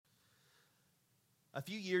A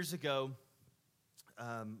few years ago,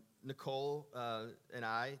 Nicole and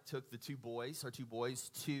I took our two boys,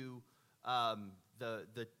 to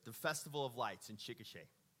the Festival of Lights in Chickasha.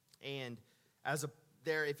 And I'm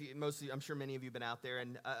sure many of you have been out there,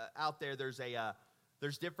 and out there there's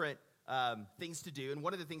different things to do. And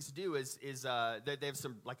one of the things to do is they have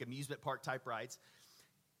some like amusement park type rides.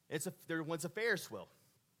 One's a Ferris wheel,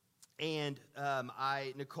 and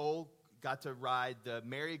Nicole got to ride the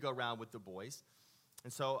merry-go-round with the boys.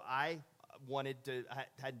 And so I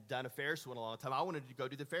hadn't done a Ferris wheel in a long time. I wanted to go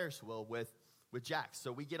do the Ferris wheel with Jax.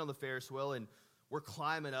 So we get on the Ferris wheel, and we're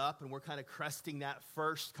climbing up, and we're kind of cresting that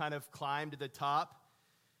first kind of climb to the top.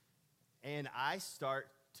 And I start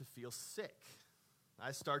to feel sick.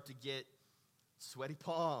 I start to get sweaty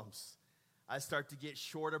palms. I start to get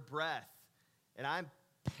short of breath. And I'm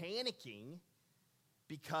panicking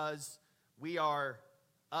because we are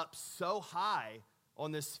up so high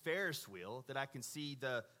on this Ferris wheel that I can see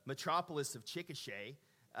the metropolis of Chickasha.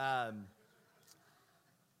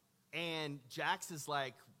 And Jax is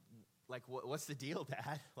like, what's the deal,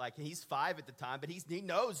 Dad? Like, he's 5 at the time, but he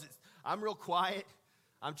knows I'm real quiet.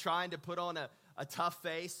 I'm trying to put on a tough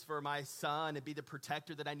face for my son and be the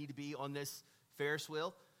protector that I need to be on this Ferris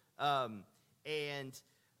wheel. I'm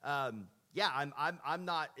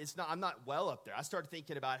not well up there. I started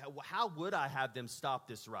thinking about how would I have them stop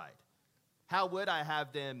this ride? How would I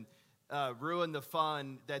have them ruin the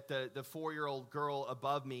fun that the 4-year-old girl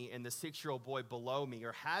above me and the 6-year-old boy below me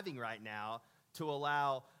are having right now to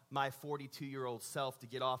allow my 42-year-old self to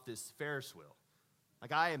get off this Ferris wheel?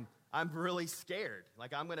 Like, I'm really scared.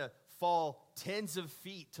 Like, I'm going to fall tens of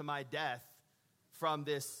feet to my death from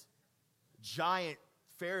this giant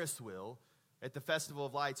Ferris wheel at the Festival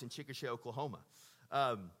of Lights in Chickasha, Oklahoma.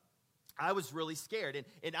 I was really scared.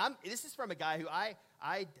 And this is from a guy who I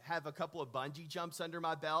have a couple of bungee jumps under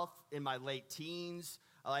my belt in my late teens.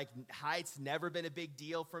 Like, heights never been a big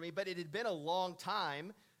deal for me, but it had been a long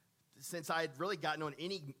time since I had really gotten on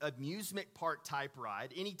any amusement park type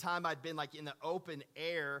ride, any time I'd been like in the open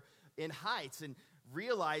air in heights, and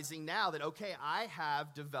realizing now that, okay, I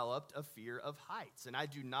have developed a fear of heights, and I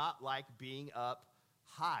do not like being up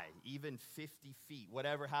high, even 50 feet,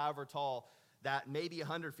 however tall that, maybe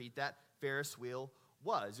 100 feet, that Ferris wheel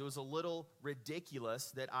was. It was a little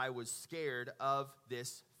ridiculous that I was scared of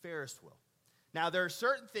this Ferris wheel. Now, there are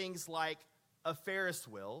certain things like a Ferris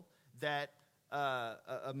wheel that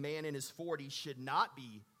a man in his 40s should not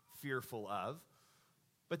be fearful of,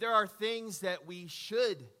 but there are things that we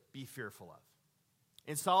should be fearful of.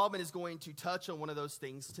 And Solomon is going to touch on one of those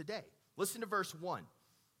things today. Listen to verse 1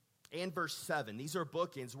 and verse 7. These are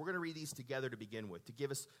bookends. We're going to read these together to begin with, to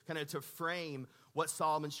give us to frame what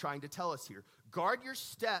Solomon's trying to tell us here. Guard your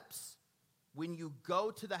steps when you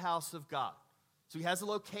go to the house of God. So he has a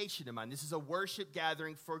location in mind. This is a worship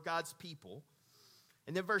gathering for God's people.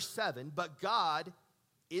 And then verse 7, but God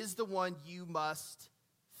is the one you must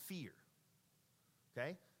fear.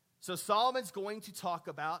 Okay? So Solomon's going to talk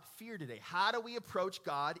about fear today. How do we approach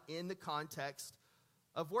God in the context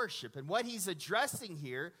of worship? And what he's addressing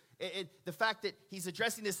here, and the fact that he's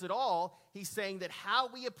addressing this at all, he's saying that how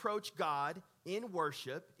we approach God in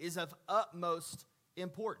worship is of utmost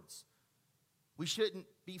importance. We shouldn't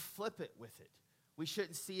be flippant with it. We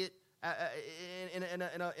shouldn't see it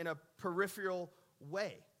in a peripheral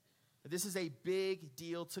way. This is a big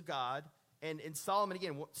deal to God. And Solomon,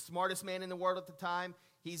 again, smartest man in the world at the time,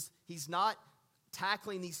 he's not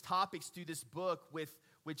tackling these topics through this book with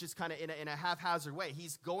just kind of in a haphazard way.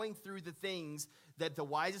 He's going through the things that the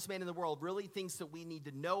wisest man in the world really thinks that we need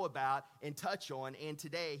to know about and touch on. And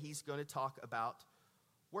today he's going to talk about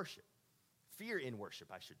worship. Fear in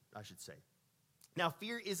worship, I should say. Now,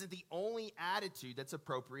 fear isn't the only attitude that's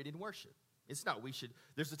appropriate in worship. It's not.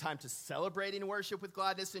 There's a time to celebrate in worship with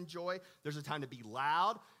gladness and joy. There's a time to be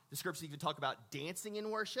loud. The scriptures even talk about dancing in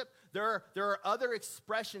worship. There are other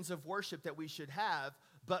expressions of worship that we should have,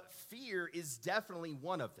 but fear is definitely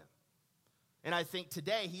one of them. And I think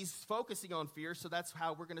today he's focusing on fear, so that's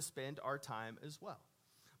how we're going to spend our time as well.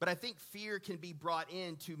 But I think fear can be brought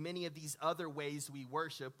into many of these other ways we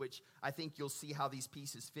worship, which I think you'll see how these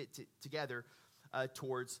pieces fit together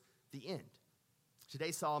towards the end.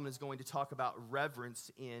 Today, Solomon is going to talk about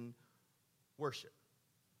reverence in worship.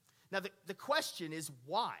 Now, the question is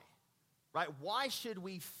why, right? Why should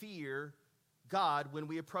we fear God when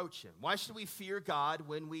we approach him? Why should we fear God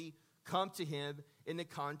when we come to him in the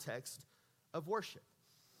context of worship?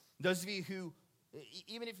 Those of you who,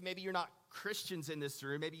 even if maybe you're not Christians in this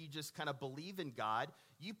room, maybe you just kind of believe in God,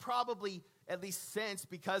 you probably at least sense,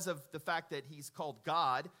 because of the fact that he's called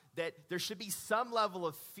God, that there should be some level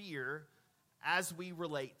of fear as we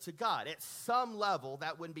relate to God. At some level,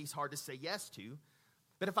 that wouldn't be hard to say yes to.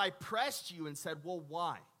 But if I pressed you and said, well,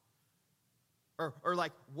 why? Or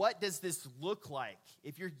like, what does this look like?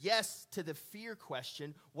 If you're yes to the fear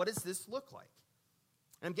question, what does this look like?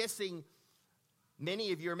 And I'm guessing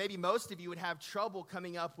many of you, or maybe most of you, would have trouble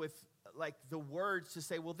coming up with like the words to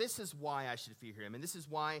say, well, this is why I should fear him. And this is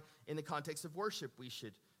why, in the context of worship, we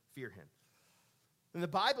should fear him. And the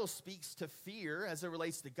Bible speaks to fear as it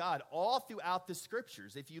relates to God all throughout the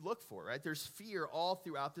scriptures. If you look for it, right? There's fear all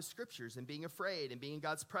throughout the scriptures, and being afraid and being in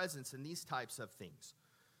God's presence and these types of things.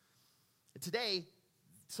 Today,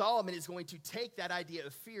 Solomon is going to take that idea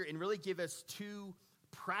of fear and really give us two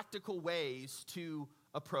practical ways to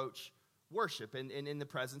approach worship and in the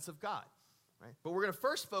presence of God. Right? But we're going to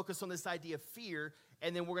first focus on this idea of fear,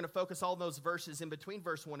 and then we're going to focus all those verses in between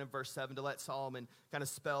verse 1 and verse 7 to let Solomon kind of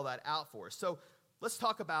spell that out for us. So let's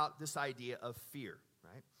talk about this idea of fear.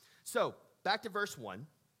 Right? So back to verse 1.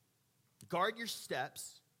 Guard your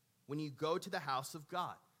steps when you go to the house of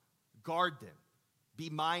God. Guard them. Be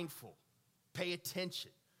mindful. Pay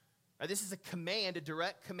attention. Now, this is a command, a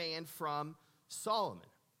direct command from Solomon.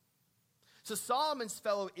 So Solomon's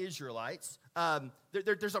fellow Israelites,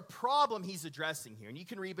 there's a problem he's addressing here, and you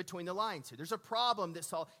can read between the lines here. There's a problem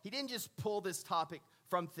that he didn't just pull this topic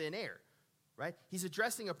from thin air, right? He's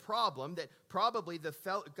addressing a problem that probably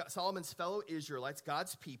Solomon's fellow Israelites,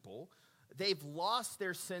 God's people, they've lost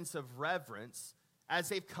their sense of reverence as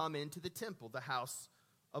they've come into the temple, the house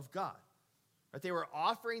of God. Right? They were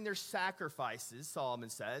offering their sacrifices, Solomon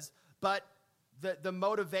says, but the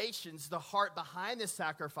motivations, the heart behind the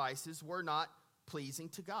sacrifices were not pleasing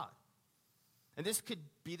to God. And this could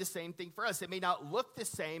be the same thing for us. It may not look the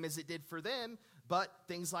same as it did for them, but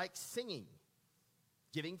things like singing,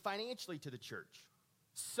 giving financially to the church,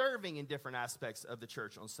 serving in different aspects of the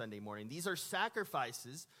church on Sunday morning. These are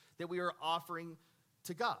sacrifices that we are offering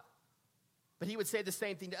to God. But he would say the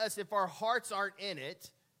same thing to us. If our hearts aren't in it,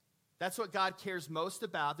 that's what God cares most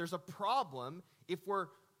about. There's a problem if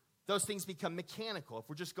those things become mechanical, if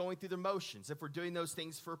we're just going through the motions, if we're doing those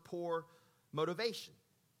things for poor motivation.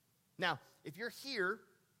 Now, if you're here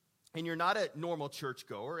and you're not a normal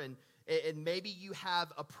churchgoer, and maybe you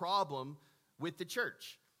have a problem with the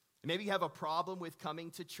church, maybe you have a problem with coming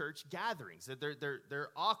to church gatherings, that they're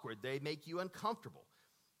awkward, they make you uncomfortable.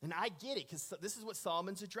 And I get it, because this is what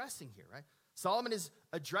Solomon's addressing here, right? Solomon is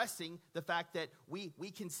addressing the fact that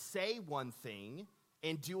we can say one thing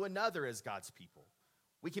and do another as God's people.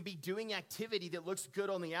 We can be doing activity that looks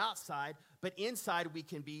good on the outside, but inside we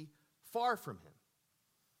can be far from him.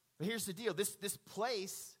 But here's the deal. This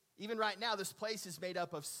place, even right now, this place is made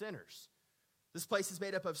up of sinners. This place is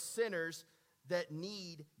made up of sinners that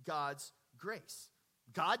need God's grace.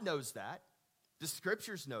 God knows that. The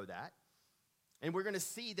scriptures know that. And we're going to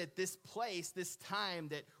see that this place, this time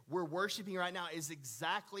that we're worshiping right now, is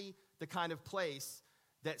exactly the kind of place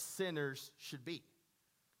that sinners should be.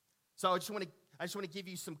 So I just want to give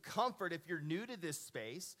you some comfort if you're new to this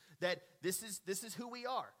space, that this is who we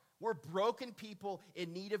are. We're broken people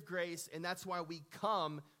in need of grace, and that's why we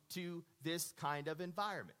come to this kind of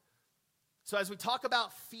environment. So as we talk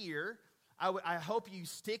about fear, I hope you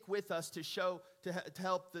stick with us to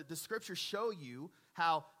help the scripture show you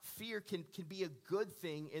how fear can be a good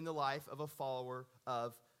thing in the life of a follower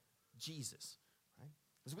of Jesus. Right?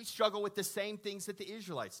 Because we struggle with the same things that the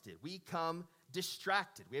Israelites did. We come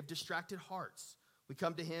distracted. We have distracted hearts. We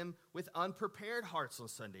come to him with unprepared hearts on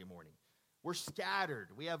Sunday morning. We're scattered.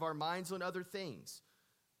 We have our minds on other things.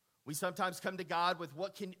 We sometimes come to God with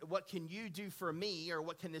what can you do for me, or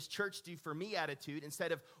what can this church do for me attitude,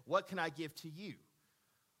 instead of what can I give to you?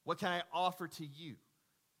 What can I offer to you?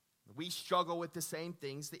 We struggle with the same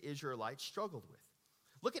things the Israelites struggled with.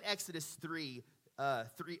 Look at Exodus 3,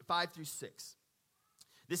 5 through 6.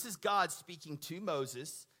 This is God speaking to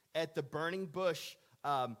Moses at the burning bush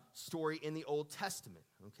story in the Old Testament,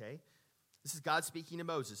 okay? This is God speaking to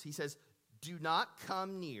Moses. He says, "Do not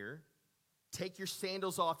come near. Take your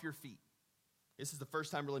sandals off your feet." This is the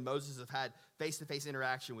first time really Moses has had face-to-face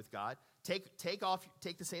interaction with God. Take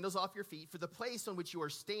the sandals off your feet, for the place on which you are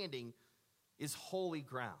standing is holy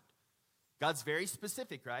ground. God's very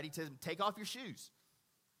specific, right? He says, take off your shoes.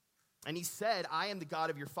 And he said, "I am the God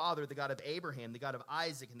of your father, the God of Abraham, the God of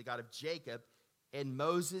Isaac, and the God of Jacob." And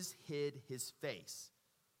Moses hid his face,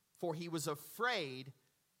 for he was afraid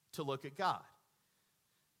to look at God.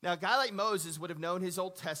 Now, a guy like Moses would have known his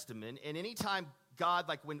Old Testament, and anytime God,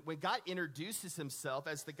 like when God introduces himself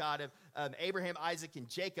as the God of Abraham, Isaac, and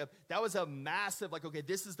Jacob, that was a massive, like, okay,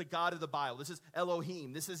 this is the God of the Bible. This is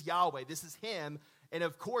Elohim. This is Yahweh. This is him. And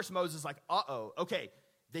of course, Moses is like, okay.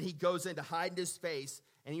 Then he goes in to hide in his face,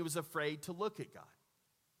 and he was afraid to look at God.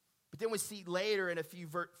 But then we see later in a few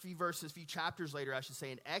chapters later, I should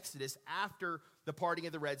say, in Exodus, after the parting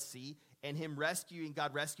of the Red Sea and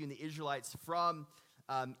God rescuing the Israelites from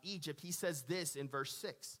Egypt, he says this in verse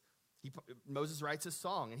 6. Moses writes a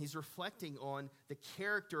song, and he's reflecting on the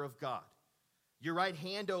character of God. Your right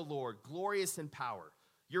hand, O Lord, glorious in power.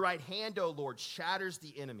 Your right hand, O Lord, shatters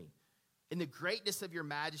the enemy. In the greatness of your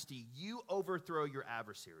majesty, you overthrow your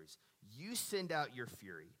adversaries. You send out your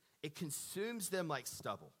fury. It consumes them like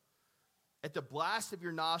stubble. At the blast of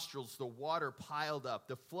your nostrils, the water piled up.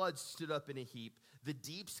 The floods stood up in a heap. The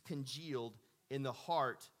deeps congealed in the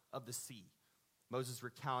heart of the sea. Moses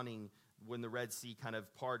recounting when the Red Sea kind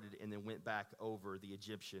of parted and then went back over the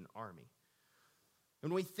Egyptian army.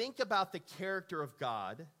 When we think about the character of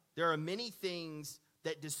God, there are many things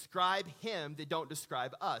that describe him that don't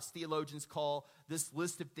describe us. Theologians call this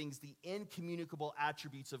list of things the incommunicable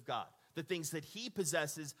attributes of God, the things that he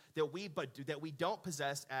possesses that we don't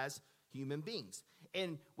possess as human beings.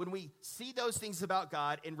 And when we see those things about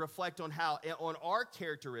God and reflect on our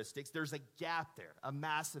characteristics, there's a gap there, a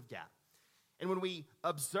massive gap. And when we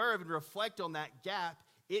observe and reflect on that gap,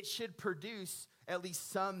 it should produce at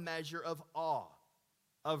least some measure of awe,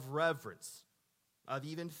 of reverence, of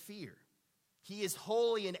even fear. He is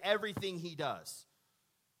holy in everything he does.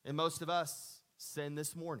 And most of us sin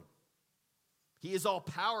this morning. He is all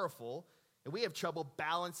powerful, and we have trouble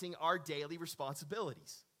balancing our daily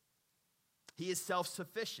responsibilities. He is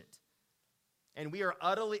self-sufficient, and we are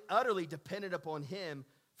utterly dependent upon him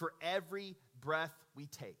for every breath we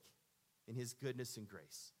take in his goodness and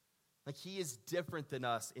grace. Like, he is different than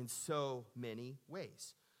us in so many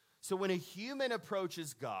ways. So when a human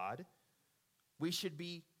approaches God, we should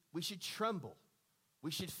tremble.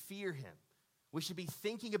 We should fear him. We should be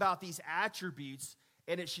thinking about these attributes,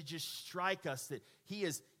 and it should just strike us that he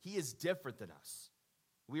is different than us.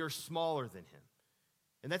 We are smaller than him.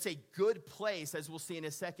 And that's a good place, as we'll see in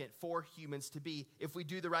a second, for humans to be if we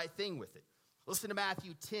do the right thing with it. Listen to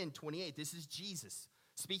Matthew 10:28. This is Jesus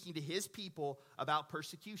speaking to his people about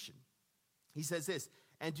persecution. He says this,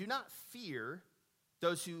 "And do not fear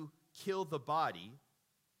those who kill the body,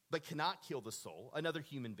 but cannot kill the soul," another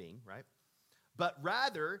human being, right? "But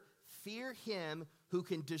rather fear him who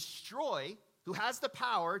can destroy," who has the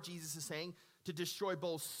power, Jesus is saying, to destroy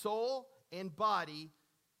both soul and body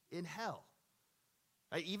in hell.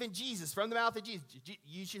 Right? Even Jesus, from the mouth of Jesus,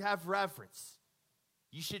 you should have reverence.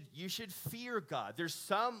 You should fear God. There's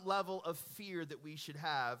some level of fear that we should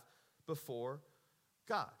have before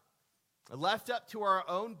God. Left up to our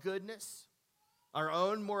own goodness, our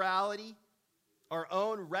own morality, our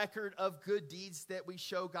own record of good deeds that we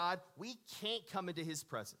show God, we can't come into his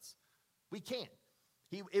presence. We can't.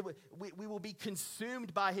 We will be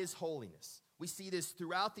consumed by his holiness. We see this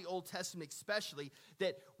throughout the Old Testament especially,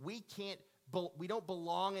 that we don't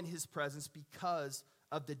belong in his presence because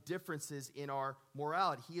of the differences in our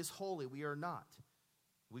morality. He is holy. We are not.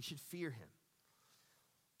 We should fear him.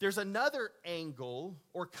 There's another angle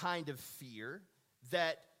or kind of fear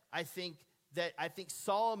that I think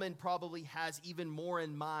Solomon probably has even more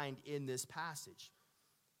in mind in this passage.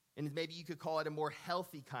 And maybe you could call it a more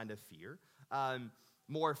healthy kind of fear,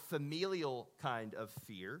 more familial kind of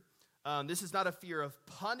fear. This is not a fear of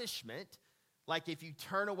punishment, like if you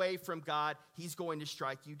turn away from God, he's going to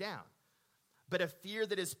strike you down. But a fear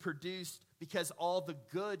that is produced because all the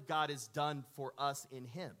good God has done for us in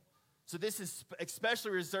him. So this is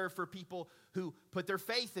especially reserved for people who put their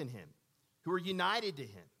faith in him, who are united to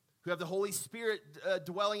him, who have the Holy Spirit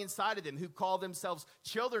dwelling inside of them, who call themselves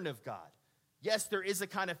children of God. Yes, there is a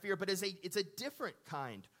kind of fear, but it's a different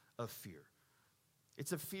kind of fear.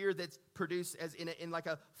 It's a fear that's produced as in like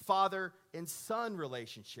a father and son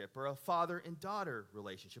relationship or a father and daughter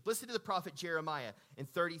relationship. Listen to the prophet Jeremiah in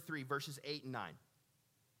 33, verses 8 and 9.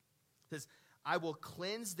 It says, "I will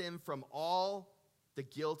cleanse them from all the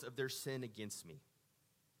guilt of their sin against me,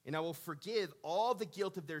 and I will forgive all the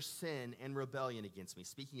guilt of their sin and rebellion against me,"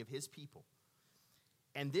 speaking of his people.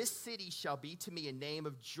 "And this city shall be to me a name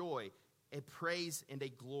of joy, a praise and a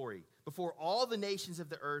glory before all the nations of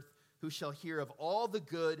the earth, who shall hear of all the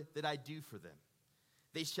good that I do for them.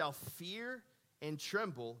 They shall fear and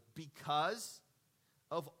tremble because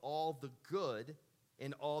of all the good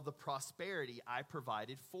and all the prosperity I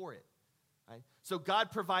provided for it." Right? So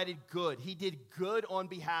God provided good. He did good on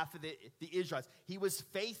behalf of the Israelites. He was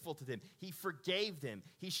faithful to them. He forgave them.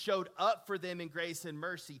 He showed up for them in grace and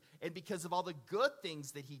mercy. And because of all the good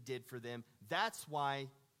things that he did for them, that's why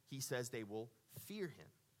he says they will fear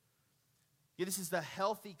him. Yeah, this is the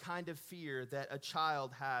healthy kind of fear that a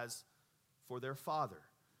child has for their father,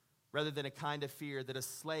 rather than a kind of fear that a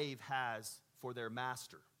slave has for their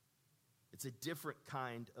master. It's a different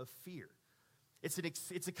kind of fear. It's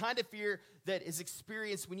a kind of fear that is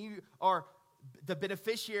experienced when you are the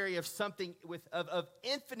beneficiary of something of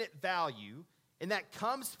infinite value, and that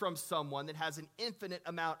comes from someone that has an infinite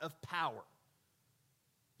amount of power.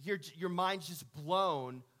 Your mind's just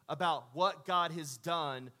blown about what God has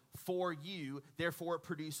done for you. Therefore, it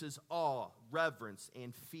produces awe, reverence,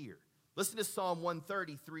 and fear. Listen to Psalm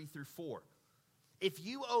 133 through 4. If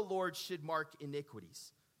you, O Lord, should mark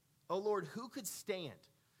iniquities, O Lord, who could stand?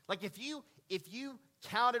 Like if you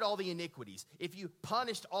counted all the iniquities, if you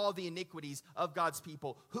punished all the iniquities of God's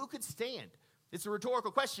people, who could stand? It's a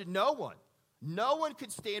rhetorical question. No one. No one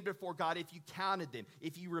could stand before God if you counted them,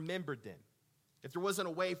 if you remembered them, if there wasn't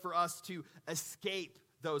a way for us to escape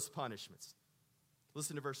those punishments.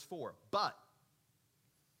 Listen to verse 4. But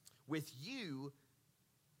with you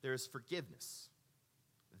there is forgiveness,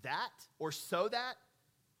 that or so that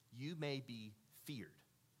you may be feared.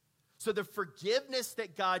 So the forgiveness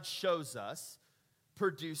that God shows us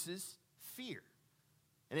produces fear.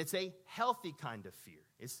 And it's a healthy kind of fear.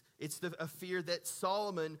 It's a fear that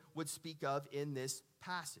Solomon would speak of in this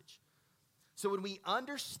passage. So when we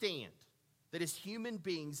understand that as human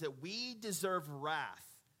beings that we deserve wrath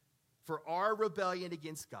for our rebellion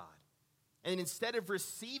against God, and instead of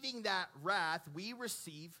receiving that wrath, we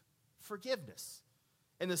receive forgiveness.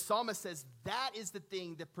 And the psalmist says that is the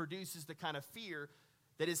thing that produces the kind of fear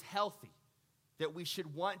that is healthy, that we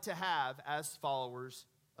should want to have as followers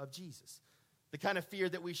of Jesus. The kind of fear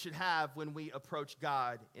that we should have when we approach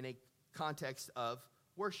God in a context of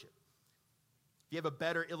worship. If you have a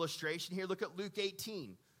better illustration here, look at Luke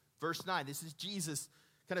 18, verse 9. This is Jesus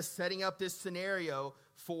kind of setting up this scenario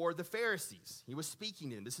for the Pharisees. He was speaking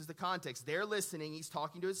to them. This is the context. They're listening. He's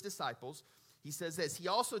talking to his disciples. He says this. He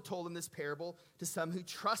also told them this parable to some who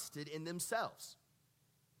trusted in themselves,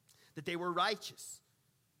 that they were righteous.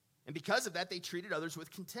 And because of that, they treated others with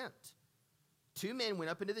contempt. 2 men went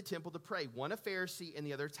up into the temple to pray, one a Pharisee and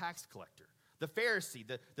the other a tax collector. The Pharisee,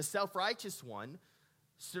 the self-righteous one,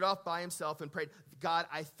 stood off by himself and prayed, God,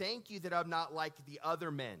 I thank you that I'm not like the other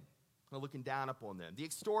men, looking down upon them. The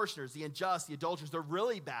extortioners, the unjust, the adulterers, the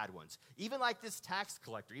really bad ones. Even like this tax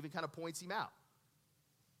collector, even kind of points him out.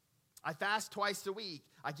 I fast twice a week.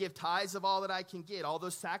 I give tithes of all that I can get, all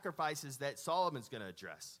those sacrifices that Solomon's going to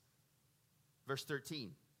address. Verse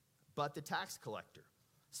 13, but the tax collector,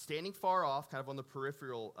 standing far off, kind of on the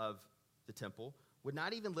peripheral of the temple, would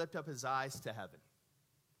not even lift up his eyes to heaven,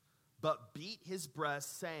 but beat his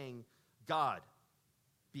breast, saying, God,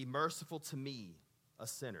 be merciful to me, a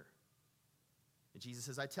sinner. And Jesus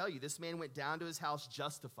says, I tell you, this man went down to his house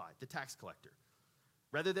justified, the tax collector,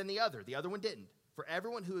 rather than the other. The other one didn't. For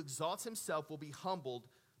everyone who exalts himself will be humbled,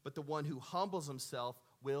 but the one who humbles himself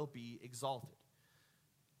will be exalted.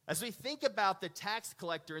 As we think about the tax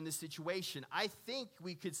collector in this situation, I think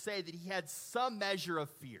we could say that he had some measure of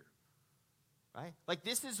fear, right? Like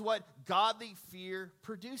this is what godly fear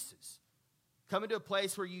produces. Coming to a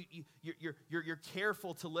place where you're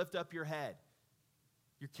careful to lift up your head.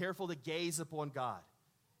 You're careful to gaze upon God.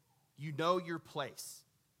 You know your place.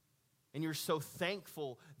 And you're so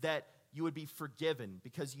thankful that you would be forgiven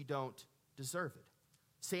because you don't deserve it.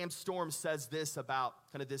 Sam Storm says this about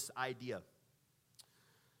kind of this idea.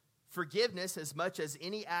 Forgiveness, as much as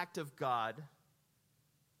any act of God,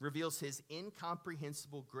 reveals his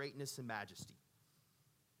incomprehensible greatness and majesty.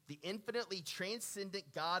 The infinitely transcendent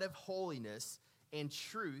God of holiness and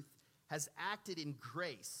truth has acted in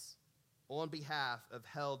grace on behalf of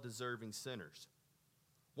hell-deserving sinners.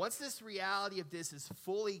 Once this reality of this is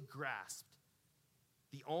fully grasped,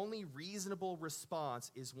 the only reasonable response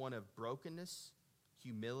is one of brokenness,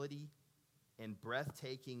 humility, and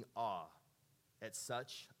breathtaking awe at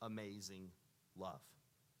such amazing love.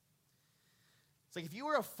 It's like if you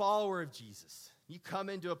were a follower of Jesus, you come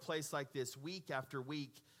into a place like this week after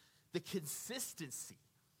week, the consistency,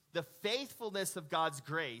 the faithfulness of God's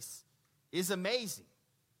grace is amazing.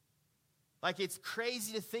 Like it's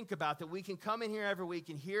crazy to think about that we can come in here every week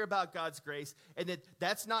and hear about God's grace and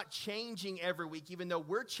that's not changing every week, even though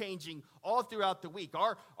we're changing all throughout the week.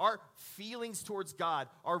 Our feelings towards God,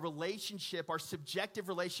 our relationship, our subjective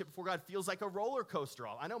relationship before God feels like a roller coaster.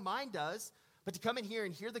 I know mine does, but to come in here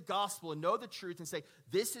and hear the gospel and know the truth and say,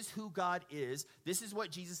 this is who God is, this is what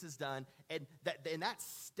Jesus has done, and that's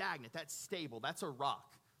stagnant, that's stable, that's a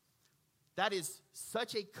rock. That is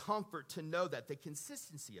such a comfort to know that, the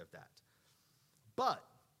consistency of that. But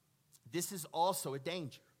this is also a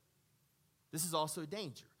danger. This is also a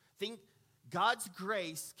danger. Think God's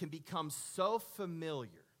grace can become so familiar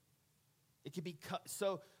It could be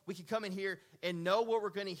so we can come in here and know what we're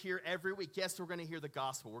going to hear every week. Yes, we're going to hear the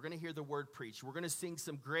gospel. We're going to hear the word preached. We're going to sing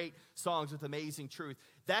some great songs with amazing truth.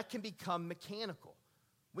 That can become mechanical.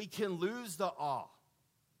 We can lose the awe.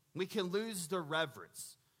 We can lose the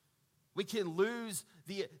reverence. We can lose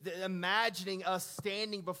the imagining us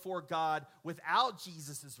standing before God without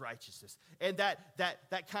Jesus' righteousness. And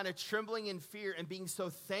that kind of trembling in fear and being so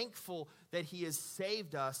thankful that he has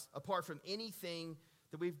saved us apart from anything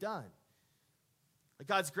that we've done.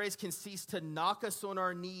 God's grace can cease to knock us on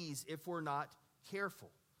our knees if we're not careful.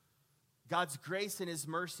 God's grace and his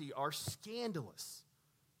mercy are scandalous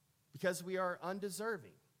because we are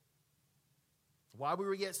undeserving. While we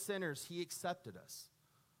were yet sinners, he accepted us.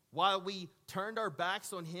 While we turned our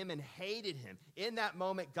backs on him and hated him, in that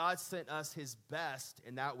moment, God sent us his best,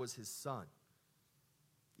 and that was his son.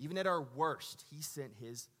 Even at our worst, he sent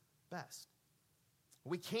his best.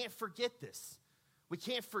 We can't forget this. We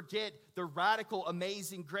can't forget the radical,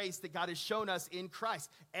 amazing grace that God has shown us in Christ.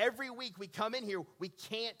 Every week we come in here, we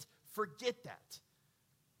can't forget that.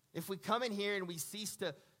 If we come in here and we cease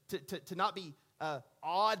to not be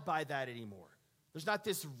awed by that anymore, there's not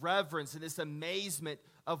this reverence and this amazement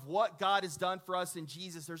of what God has done for us in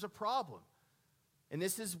Jesus, there's a problem. And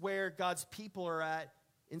this is where God's people are at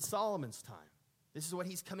in Solomon's time. This is what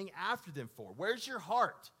he's coming after them for. Where's your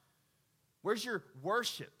heart? Where's your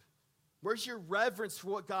worship? Where's your reverence for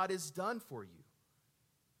what God has done for you?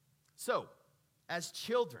 So, as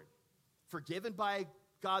children, forgiven by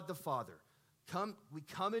God the Father, we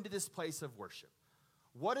come into this place of worship.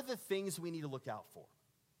 What are the things we need to look out for?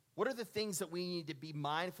 What are the things that we need to be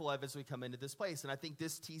mindful of as we come into this place? And I think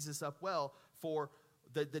this tees us up well for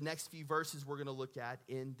the next few verses we're going to look at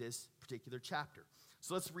in this particular chapter.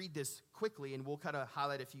 So let's read this quickly, and we'll kind of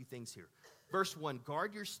highlight a few things here. Verse 1,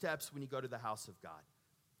 guard your steps when you go to the house of God.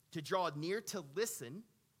 To draw near to listen,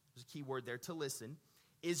 there's a key word there, to listen,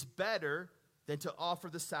 is better than to offer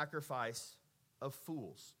the sacrifice of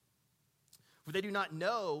fools. For they do not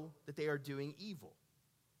know that they are doing evil.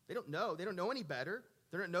 They don't know any better.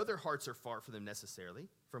 They don't know their hearts are far from them necessarily,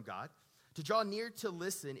 from God. To draw near to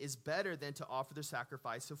listen is better than to offer the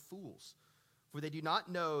sacrifice of fools. For they do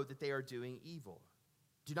not know that they are doing evil.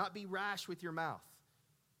 Do not be rash with your mouth,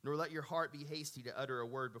 nor let your heart be hasty to utter a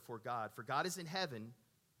word before God. For God is in heaven,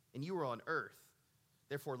 and you are on earth.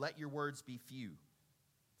 Therefore, let your words be few.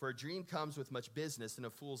 For a dream comes with much business, and a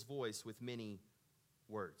fool's voice with many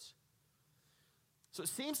words. So it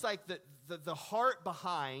seems like the heart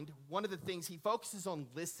behind one of the things, he focuses on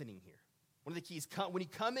listening here. One of the keys, when you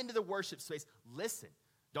come into the worship space, listen.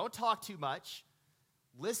 Don't talk too much.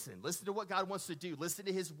 Listen. Listen to what God wants to do. Listen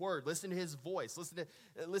to his word. Listen to his voice.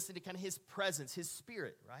 Listen to kind of his presence, his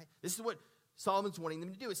spirit, right? This is what Solomon's wanting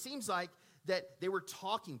them to do. It seems like that they were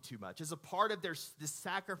talking too much. As a part of this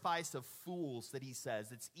sacrifice of fools that he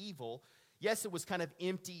says, it's evil. Yes, it was kind of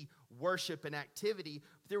empty worship and activity,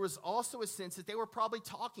 but there was also a sense that they were probably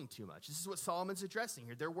talking too much. This is what Solomon's addressing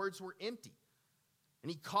here. Their words were empty. And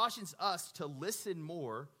he cautions us to listen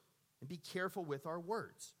more and be careful with our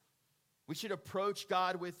words. We should approach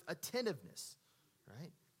God with attentiveness,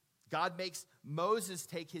 right? God makes Moses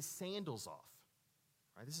take his sandals off,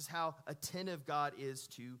 right? This is how attentive God is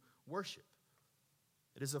to worship.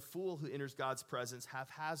 It is a fool who enters God's presence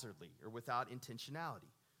haphazardly or without intentionality.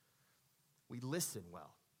 We listen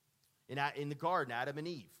well. In the garden, Adam and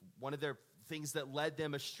Eve, one of their things that led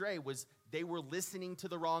them astray was they were listening to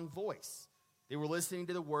the wrong voice. They were listening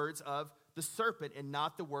to the words of the serpent and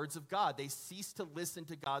not the words of God. They ceased to listen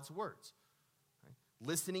to God's words. Right?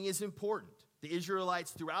 Listening is important. The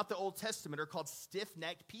Israelites throughout the Old Testament are called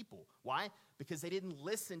stiff-necked people. Why? Because they didn't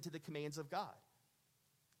listen to the commands of God.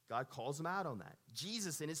 God calls them out on that.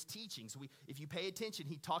 Jesus in his teachings, if you pay attention,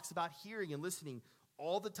 he talks about hearing and listening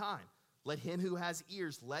all the time. Let him who has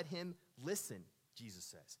ears, let him listen, Jesus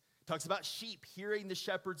says. He talks about sheep hearing the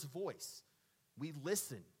shepherd's voice. We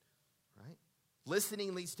listen, right?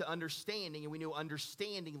 Listening leads to understanding, and we know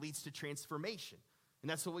understanding leads to transformation.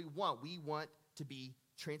 And that's what we want. We want to be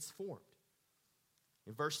transformed.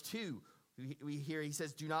 In verse 2, we hear he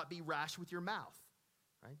says, do not be rash with your mouth,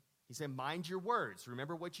 right? He said, mind your words.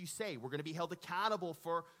 Remember what you say. We're going to be held accountable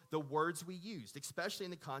for the words we used, especially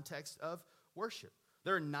in the context of worship.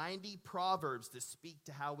 There are 90 proverbs that speak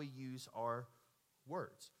to how we use our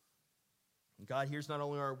words. And God hears not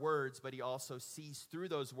only our words, but he also sees through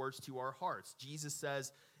those words to our hearts. Jesus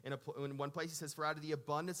says in one place, he says, for out of the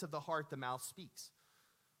abundance of the heart, the mouth speaks.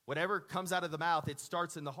 Whatever comes out of the mouth, it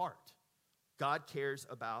starts in the heart. God cares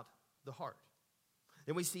about the heart.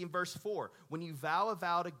 Then we see in verse 4, when you vow a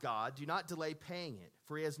vow to God, do not delay paying it,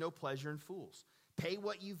 for he has no pleasure in fools. Pay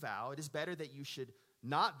what you vow. It is better that you should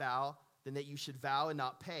not vow than that you should vow and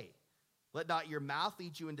not pay. Let not your mouth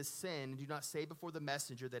lead you into sin, and do not say before the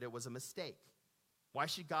messenger that it was a mistake. Why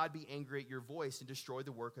should God be angry at your voice and destroy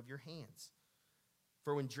the work of your hands?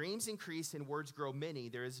 For when dreams increase and words grow many,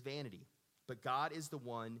 there is vanity. But God is the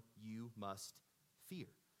one you must fear.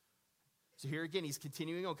 So here again, he's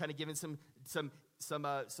continuing on, kind of giving some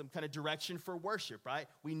kind of direction for worship, right?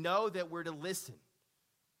 We know that we're to listen.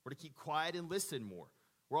 We're to keep quiet and listen more.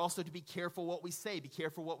 We're also to be careful what we say, be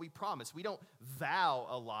careful what we promise. We don't vow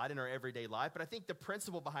a lot in our everyday life, but I think the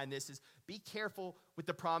principle behind this is be careful with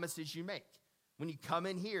the promises you make. When you come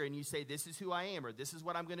in here and you say, this is who I am, or this is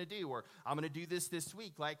what I'm going to do, or I'm going to do this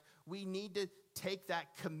week, like we need to take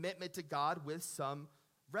that commitment to God with some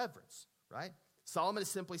reverence, right? Solomon is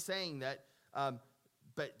simply saying that,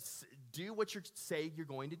 but do what you say you're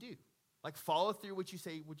going to do. Like follow through what you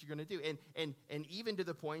say, what you're going to do. And even to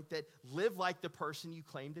the point that live like the person you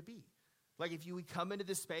claim to be. Like if we come into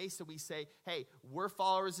this space and we say, hey, we're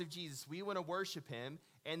followers of Jesus, we want to worship him,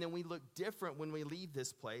 and then we look different when we leave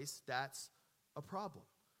this place, that's a problem.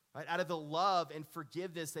 Right? Out of the love and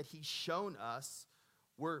forgiveness that he's shown us,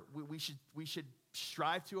 we should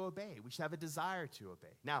strive to obey. We should have a desire to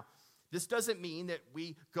obey. Now, this doesn't mean that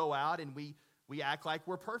we go out and we act like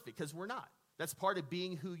we're perfect, because we're not. That's part of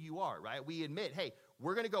being who you are, right? We admit, hey,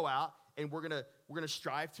 we're going to go out and we're going to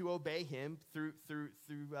strive to obey him through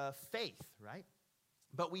faith, right?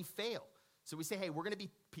 But we fail. So we say, hey, we're going to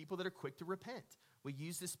be people that are quick to repent. We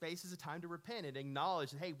use this space as a time to repent and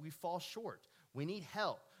acknowledge that, hey, we fall short. We need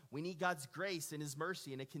help. We need God's grace and his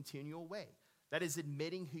mercy in a continual way. That is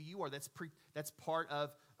admitting who you are. That's part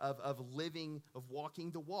of living, of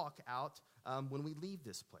walking the walk out when we leave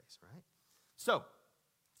this place, right? So,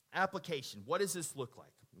 application. What does this look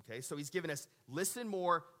like? Okay, so he's given us, listen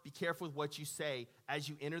more, be careful with what you say as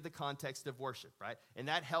you enter the context of worship, right? And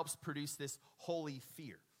that helps produce this holy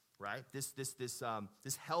fear, right? This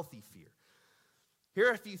healthy fear. Here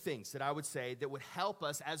are a few things that I would say that would help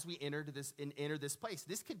us as we enter this place.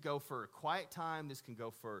 This could go for a quiet time. This can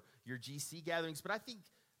go for your GC gatherings. But I think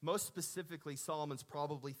most specifically, Solomon's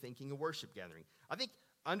probably thinking a worship gathering. I think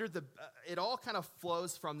it all kind of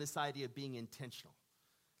flows from this idea of being intentional.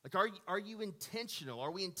 Like, are you intentional?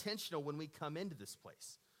 Are we intentional when we come into this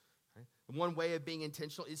place? Right? And one way of being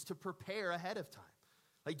intentional is to prepare ahead of time.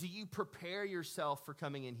 Like, do you prepare yourself for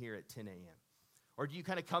coming in here at 10 a.m.? Or do you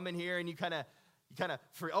kind of come in here and you kind of,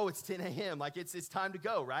 it's 10 a.m., like it's time to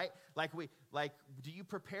go, right? Do you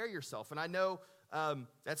prepare yourself? And I know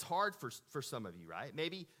that's hard for some of you, right?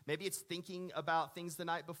 Maybe it's thinking about things the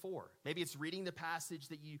night before. Maybe it's reading the passage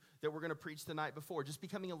that we're going to preach the night before, just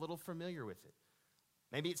becoming a little familiar with it.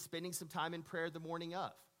 Maybe it's spending some time in prayer the morning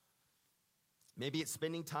of. Maybe it's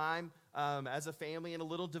spending time as a family in a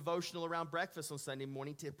little devotional around breakfast on Sunday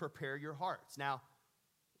morning to prepare your hearts. Now,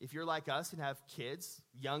 if you're like us and have kids,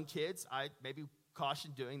 young kids, I maybe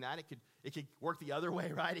caution doing that. It could work the other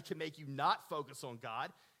way, right? It can make you not focus on God.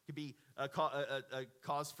 It could be a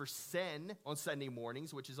cause for sin on Sunday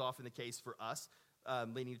mornings, which is often the case for us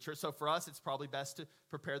leading to church. So for us, it's probably best to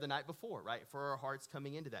prepare the night before, right, for our hearts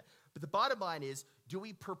coming into that. But the bottom line is, do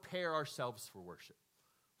we prepare ourselves for worship?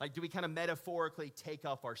 Like, do we kind of metaphorically take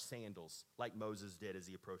off our sandals like Moses did as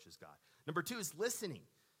he approaches God? Number two is listening.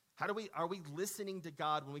 Are we listening to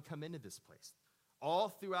God when we come into this place? All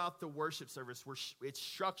throughout the worship service, it's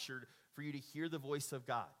structured for you to hear the voice of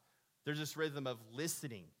God. There's this rhythm of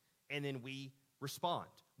listening, and then we respond.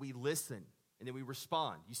 We listen, and then we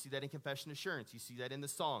respond. You see that in Confession Assurance. You see that in the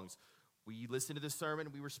songs. We listen to the sermon,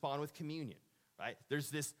 and we respond with communion, right?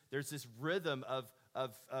 There's this rhythm of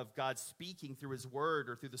God speaking through his word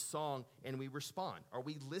or through the song, and we respond. Are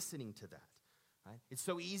we listening to that? Right? It's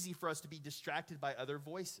so easy for us to be distracted by other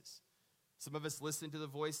voices. Some of us listen to the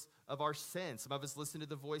voice of our sin. Some of us listen to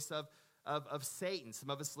the voice of Satan. Some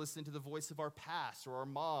of us listen to the voice of our past or our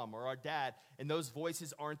mom or our dad, and those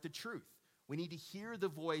voices aren't the truth. We need to hear the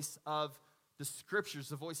voice of the scriptures,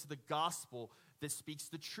 the voice of the gospel that speaks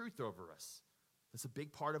the truth over us. That's a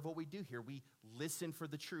big part of what we do here. We listen for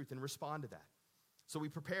the truth and respond to that. So we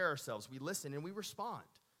prepare ourselves, we listen, and we respond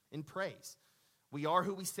in praise. We are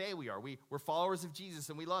who we say we are. We're followers of Jesus,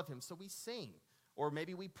 and we love him, so we sing. Or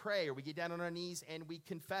maybe we pray, or we get down on our knees and we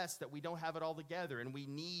confess that we don't have it all together, and we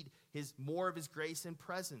need more of his grace and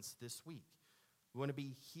presence this week. We want to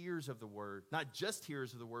be hearers of the word, not just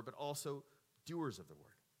hearers of the word, but also doers of the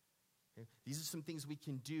word. Okay? These are some things we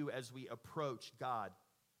can do as we approach God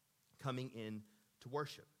coming in to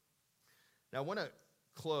worship. Now, I want to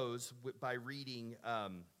close by reading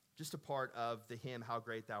just a part of the hymn, How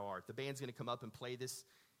Great Thou Art. The band's going to come up and play this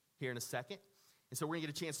here in a second, and so we're going to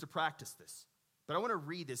get a chance to practice this. But I want to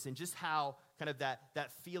read this and just how kind of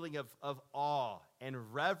that feeling of awe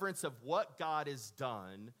and reverence of what God has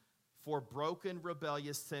done for broken,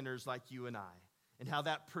 rebellious sinners like you and I, and how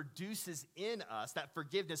that produces in us, that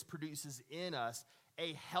forgiveness produces in us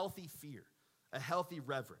a healthy fear, a healthy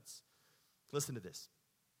reverence. Listen to this.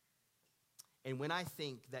 And when I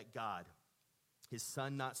think that God, his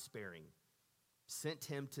son not sparing, sent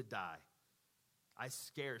him to die, I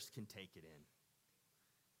scarce can take it in.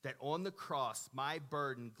 That on the cross, my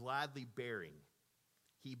burden gladly bearing,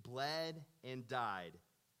 he bled and died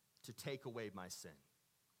to take away my sin.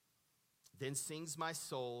 Then sings my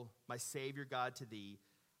soul, my Savior God, to thee,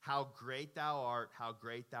 how great thou art, how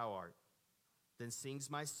great thou art. Then sings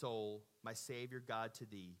my soul, my Savior God, to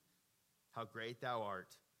thee, how great thou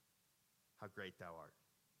art, how great thou art.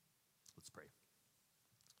 Let's pray.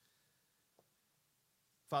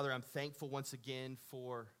 Father, I'm thankful once again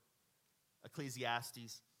for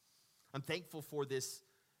Ecclesiastes. I'm thankful for this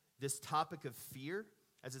topic of fear,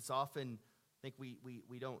 as it's often, I think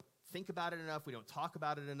we don't think about it enough, we don't talk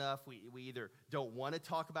about it enough, we either don't want to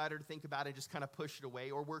talk about it or think about it, just kind of push it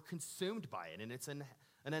away, or we're consumed by it, and it's an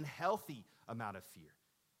unhealthy amount of fear.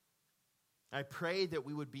 I pray that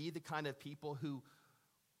we would be the kind of people who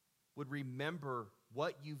would remember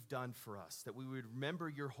what you've done for us, that we would remember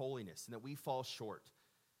your holiness, and that we fall short.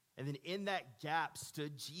 And then in that gap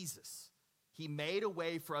stood Jesus. He made a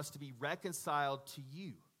way for us to be reconciled to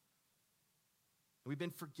you. We've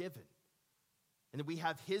been forgiven. And that we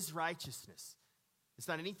have his righteousness. It's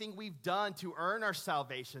not anything we've done to earn our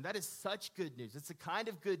salvation. That is such good news. It's the kind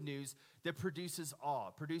of good news that produces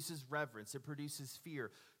awe, produces reverence, it produces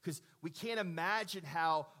fear. Because we can't imagine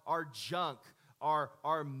how our junk,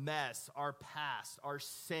 our mess, our past, our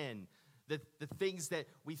sin, the things that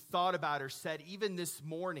we thought about or said even this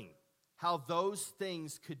morning, how those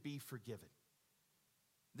things could be forgiven.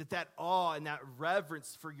 That awe and that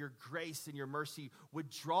reverence for your grace and your mercy would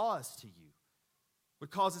draw us to you, would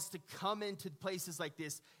cause us to come into places like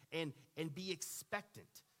this and be expectant.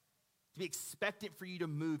 To be expectant for you to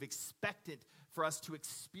move, expectant for us to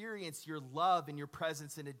experience your love and your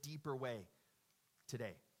presence in a deeper way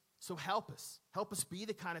today. So help us. Help us be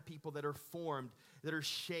the kind of people that are formed, that are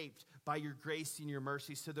shaped by your grace and your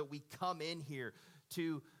mercy, so that we come in here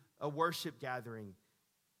to a worship gathering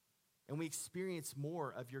and we experience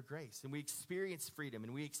more of your grace, and we experience freedom,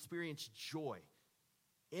 and we experience joy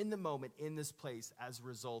in the moment, in this place, as a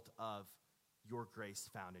result of your grace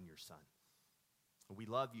found in your Son. We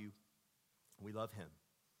love you. We love him.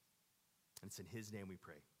 And it's in his name we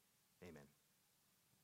pray. Amen.